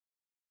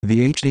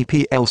The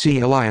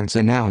HD-PLC Alliance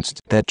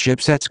announced that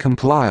chipsets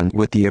compliant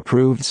with the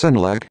approved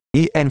CENELEC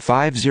EN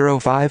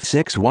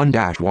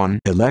 50561-1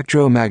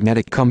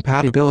 electromagnetic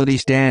compatibility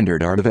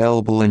standard are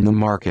available in the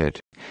market.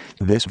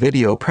 This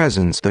video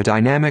presents the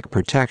dynamic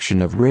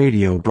protection of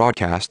radio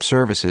broadcast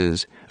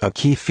services, a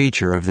key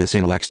feature of the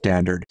CENELEC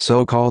standard,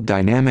 so-called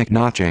dynamic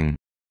notching.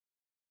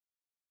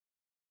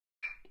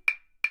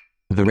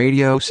 The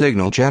radio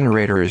signal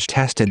generator is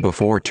tested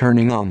before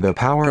turning on the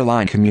power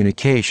line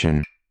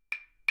communication.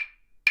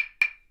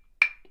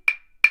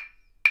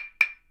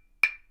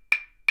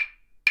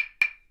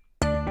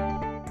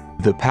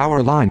 The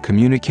power line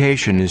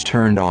communication is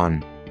turned on.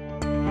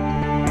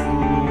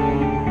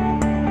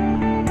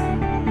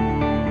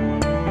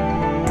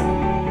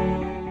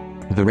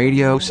 The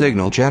radio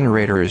signal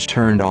generator is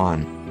turned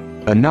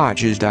on. A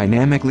notch is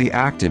dynamically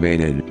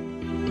activated.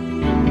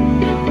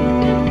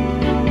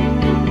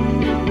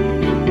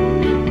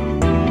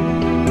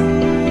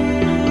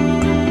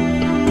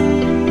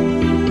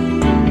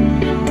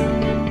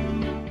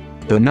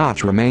 The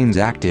notch remains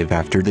active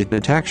after the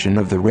detection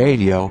of the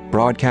radio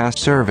broadcast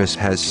service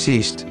has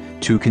ceased,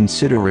 to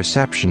consider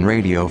reception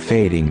radio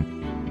fading.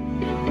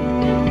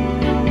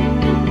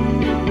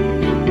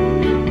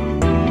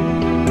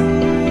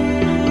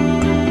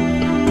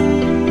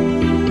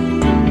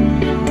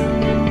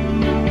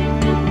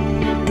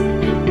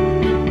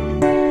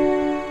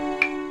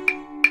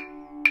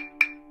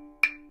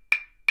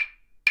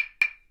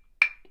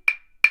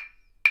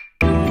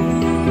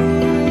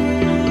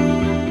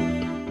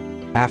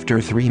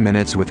 After 3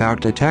 minutes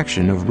without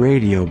detection of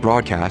radio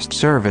broadcast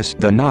service,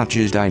 the notch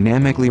is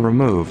dynamically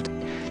removed.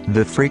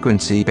 The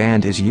frequency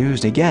band is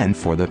used again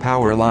for the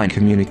power line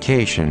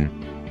communication.